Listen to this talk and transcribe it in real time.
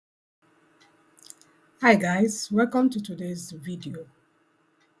Hi guys, welcome to today's video.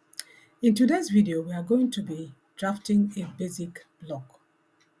 In today's video, we are going to be drafting a basic blog,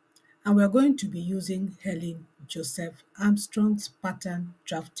 and we are going to be using Helen Joseph Armstrong's pattern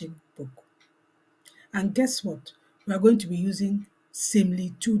drafting book. And guess what? We are going to be using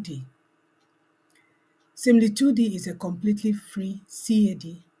SEAMLY 2D. SEAMLY 2D is a completely free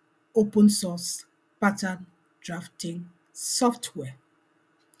CAD open source pattern drafting software.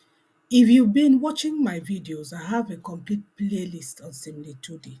 If you've been watching my videos, I have a complete playlist on SEAMLY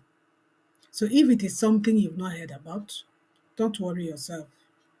 2D. So if it is something you've not heard about, don't worry yourself.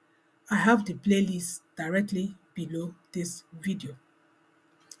 I have the playlist directly below this video.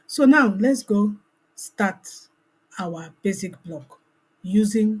 So now let's go start our basic block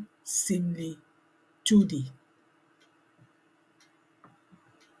using SEAMLY 2D.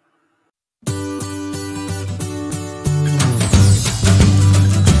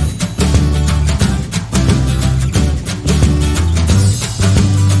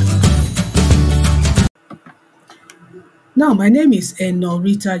 Now my name is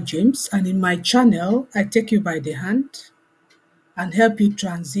Enorita James, and in my channel I take you by the hand and help you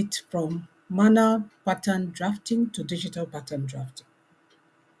transit from manual pattern drafting to digital pattern drafting.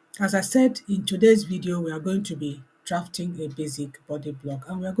 As I said, in today's video, we are going to be drafting a basic body block,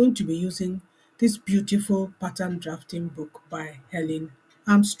 and we are going to be using this beautiful pattern drafting book by Helen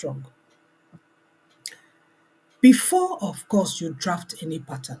Armstrong. Before, of course, you draft any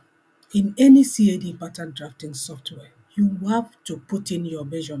pattern, in any CAD pattern drafting software, you have to put in your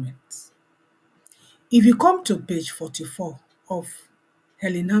measurements. If you come to page 44 of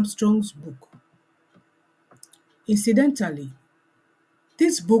Helen Armstrong's book, incidentally,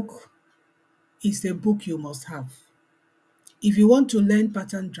 this book is a book you must have. If you want to learn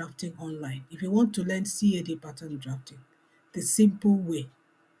pattern drafting online, if you want to learn CAD pattern drafting, the simple way,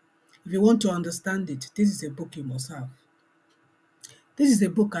 if you want to understand it, this is a book you must have. This is a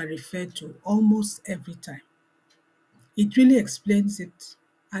book I refer to almost every time. It really explains it,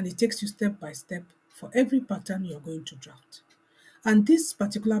 and it takes you step by step for every pattern you're going to draft. And this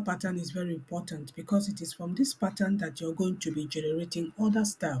particular pattern is very important because it is from this pattern that you're going to be generating other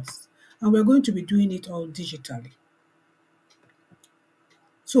styles, and we're going to be doing it all digitally.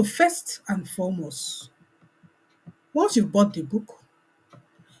 So first and foremost, once you've bought the book,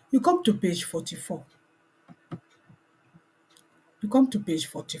 you come to page 44. You come to page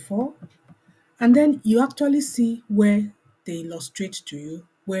 44, and then you actually see where they illustrate to you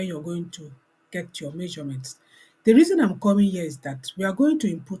where you're going to get your measurements. The reason I'm coming here is that we are going to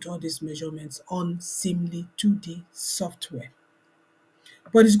input all these measurements on SEAMLY 2D software.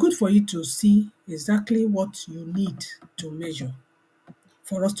 But it's good for you to see exactly what you need to measure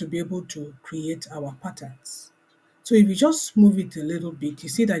for us to be able to create our patterns. So if you just move it a little bit, you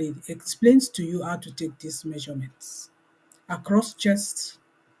see that it explains to you how to take these measurements across chest,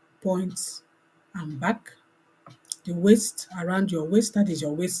 points, and back, the waist, around your waist, that is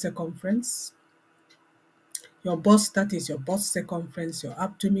your waist circumference, your bust, that is your bust circumference, your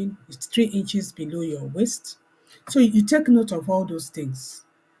abdomen is 3 inches below your waist. So you take note of all those things,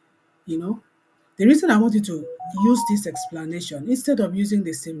 you know. The reason I want you to use this explanation instead of using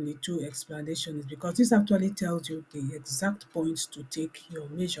the SEAMLY 2 explanation is because this actually tells you the exact points to take your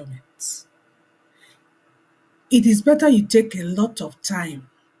measurements. It is better you take a lot of time.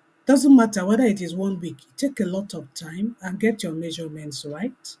 Doesn't matter whether it is 1 week, you take a lot of time and get your measurements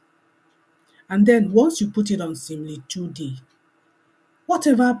right. And then once you put it on SEAMLY 2D,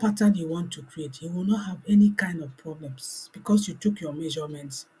 whatever pattern you want to create, you will not have any kind of problems because you took your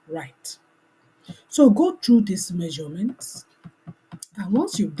measurements right. So go through these measurements, and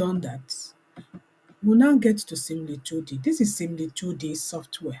once you've done that, we'll now get to SEAMLY 2D. This is SEAMLY 2D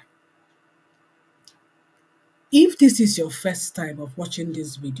software. If this is your first time of watching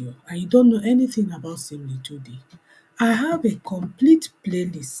this video and you don't know anything about SEAMLY 2D, I have a complete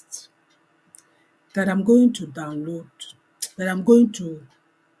playlist that I'm going to download, that I'm going to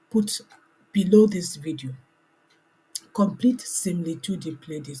put below this video. Complete SEAMLY 2D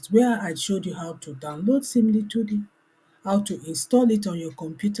playlist where I showed you how to download SEAMLY 2D, how to install it on your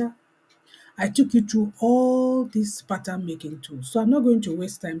computer. I took you through all these pattern making tools, so I'm not going to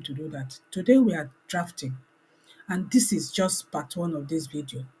waste time to do that. Today we are drafting, and this is just part 1 of this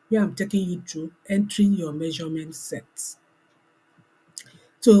video where I'm taking you through entering your measurement sets.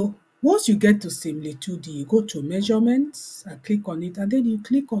 So once you get to SEAMLY 2D, you go to measurements and click on it, and then you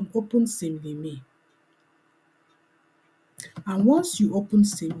click on open SEAMLY Me. And once you open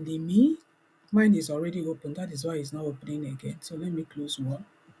SEAMLY Me, mine is already open, that is why it's not opening again. So let me close one.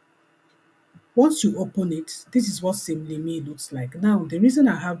 Once you open it, this is what SEAMLY Me looks like. Now, the reason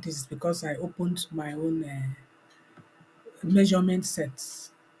I have this is because I opened my own measurement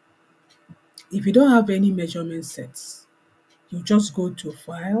sets. If you don't have any measurement sets, you just go to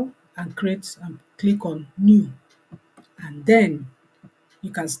File and Create and click on New. And then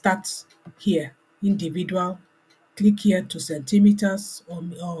you can start here, individual, click here to centimeters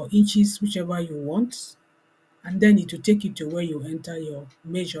or inches, whichever you want, and then it will take you to where you enter your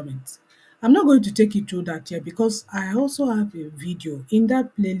measurements. I'm not going to take you through that here because I also have a video in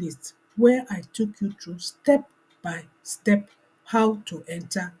that playlist where I took you through step by step how to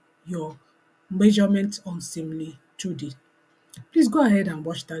enter your measurement on SEAMLY 2D. Please go ahead and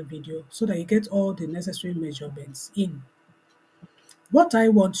watch that video so that you get all the necessary measurements in. What I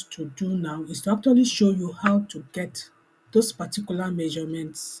want to do now is to actually show you how to get those particular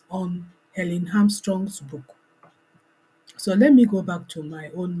measurements on Helen Armstrong's book. So let me go back to my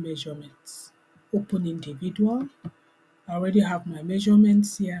own measurements. Open individual. I already have my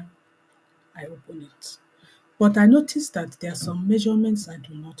measurements here. I open it. But I noticed that there are some measurements I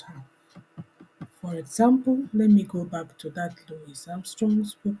do not have. For example, let me go back to that Louis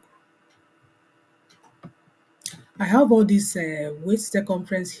Armstrong's book. I have all these waist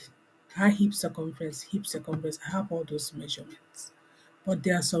circumference, high hip circumference, hip circumference. I have all those measurements. But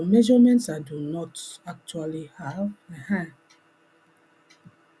there are some measurements I do not actually have.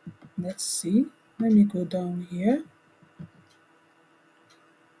 Let's see. Let me go down here.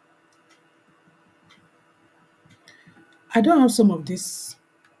 I don't have some of these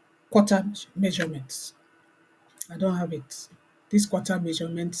quarter measurements. I don't have it. These quarter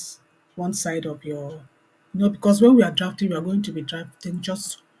measurements, one side of your, because when we are drafting, we are going to be drafting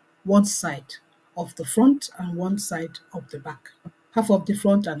just one side of the front and one side of the back, half of the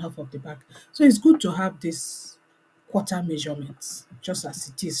front and half of the back. So it's good to have these quarter measurements, just as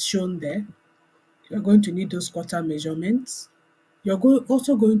it is shown there. You're going to need those quarter measurements.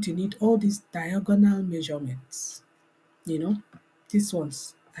 Also going to need all these diagonal measurements, these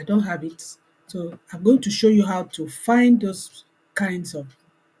ones. I don't have it. So I'm going to show you how to find those kinds of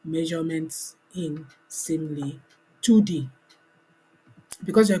measurements in SEAMLY 2D,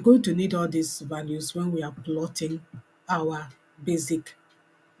 because you're going to need all these values when we are plotting our basic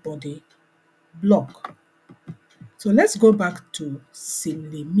body block. So let's go back to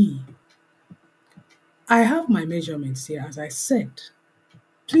SEAMLY Me. I have my measurements here, as I said.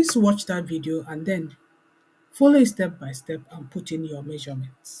 Please watch that video and then follow it step by step and put in your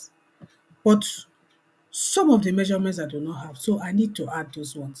measurements. But some of the measurements I do not have, so I need to add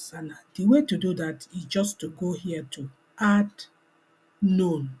those ones. And the way to do that is just to go here to Add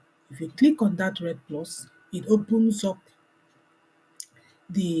Known. If you click on that red plus, it opens up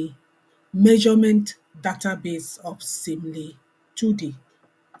the measurement database of SEAMLY 2D.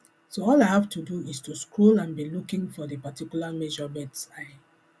 So all I have to do is to scroll and be looking for the particular measurements I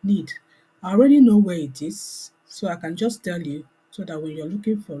need. I already know where it is, so I can just tell you so that when you're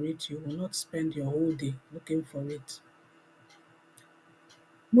looking for it, you will not spend your whole day looking for it.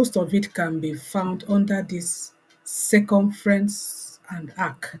 Most of it can be found under this circumference and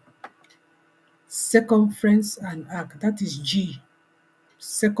arc. Circumference and arc, that is G.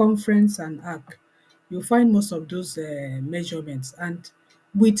 Circumference and arc. You'll find most of those measurements. And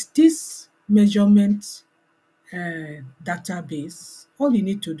with this measurement database, all you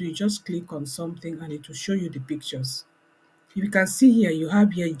need to do is just click on something and it will show you the pictures. You can see here, you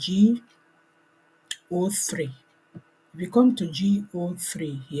have here G03. If you come to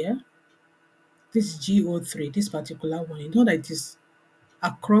G03 here, this is G03, this particular one, you know that it is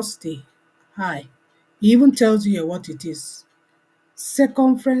across the high. It even tells you here what it is.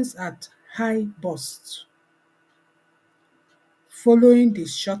 Circumference at high bust, following the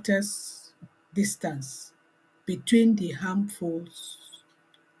shortest distance between the armholes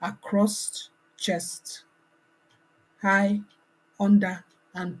across chest, high, under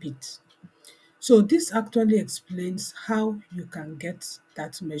armpit. So this actually explains how you can get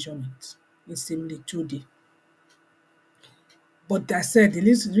that measurement in SEAMLY 2D. But I said the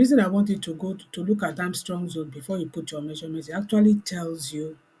reason I want you to go to look at Armstrong's zone before you put your measurements, it actually tells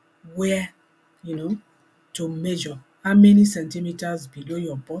you where, to measure how many centimeters below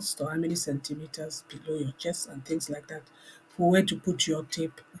your bust or how many centimeters below your chest and things like that, for where to put your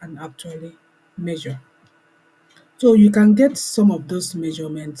tape and actually measure. So you can get some of those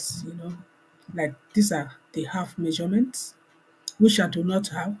measurements, like these are the half measurements, which I do not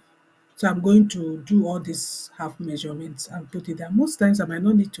have. So I'm going to do all these half measurements and put it there. Most times I might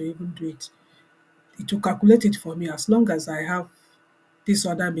not need to even do it. It will calculate it for me as long as I have these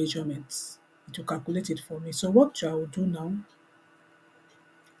other measurements. It will calculate it for me. So what I will do now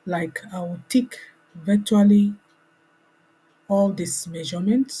Like I will tick virtually all these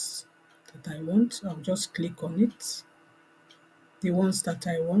measurements that I want. I'll just click on it, the ones that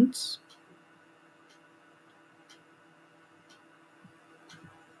I want,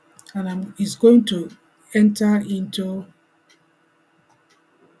 and it's going to enter into.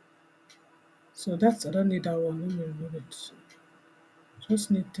 So that's, I don't need that one. Let me remove it.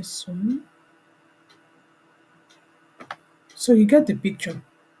 Just need this one. So you get the picture.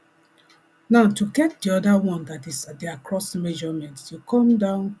 Now to get the other one that is the across measurements, you come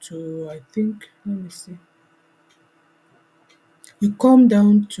down to, I think, let me see. You come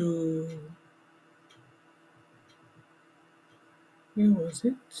down to, where was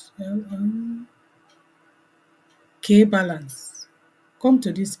it? K balance. Come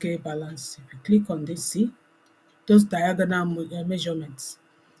to this K balance. If you click on this, see those diagonal measurements.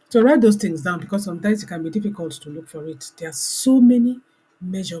 So write those things down because sometimes it can be difficult to look for it. There are so many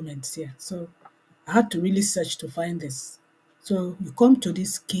measurements here. So I had to really search to find this. So you come to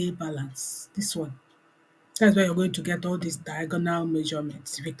this K balance, this one. That's where you're going to get all these diagonal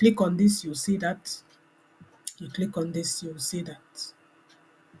measurements. If you click on this, you'll see that. You click on this, you'll see that.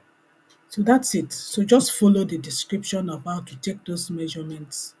 So that's it. So just follow the description of how to take those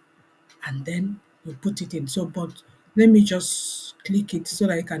measurements and then you put it in. So, but let me just click it so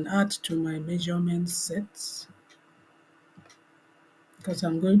that I can add to my measurement set, because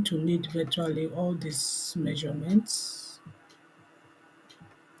I'm going to need virtually all these measurements.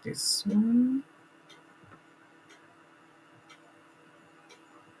 This one.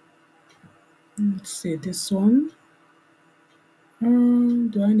 Let's see this one.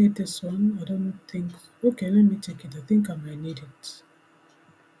 Do I need this one? I don't think. Okay, let me take it. I think I might need it.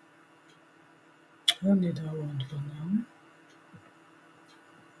 I don't need that one for now.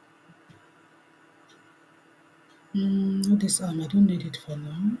 This arm, I don't need it for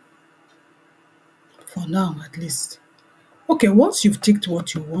now. For now, at least. Okay, once you've ticked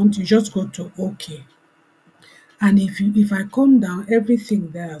what you want, you just go to OK. And if I come down, everything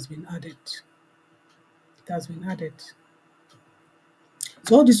there has been added. It has been added.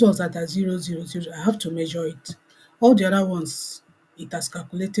 So all these ones that are 0, 0, 0, I have to measure it. All the other ones, it has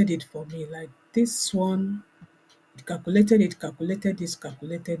calculated it for me. Like this one, it calculated this,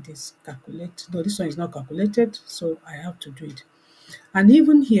 calculate. No, this one is not calculated, so I have to do it. And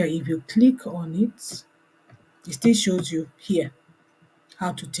even here, if you click on it, it still shows you here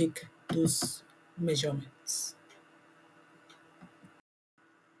how to take those measurements.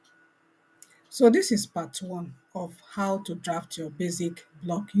 So this is part 1 of how to draft your basic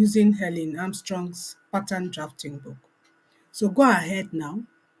block using Helen Armstrong's pattern drafting book. So go ahead now,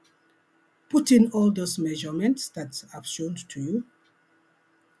 put in all those measurements that I've shown to you,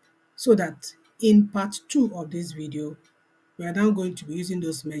 so that in part 2 of this video, we are now going to be using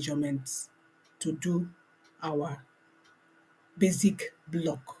those measurements to do our basic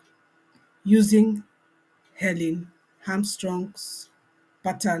block using Helen Armstrong's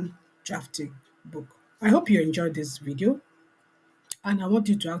pattern drafting book. I hope you enjoyed this video, and I want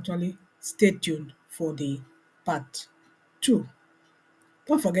you to actually stay tuned for the part 2.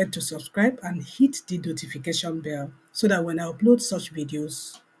 Don't forget to subscribe and hit the notification bell so that when I upload such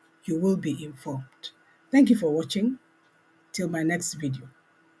videos, you will be informed. Thank you for watching. Till my next video.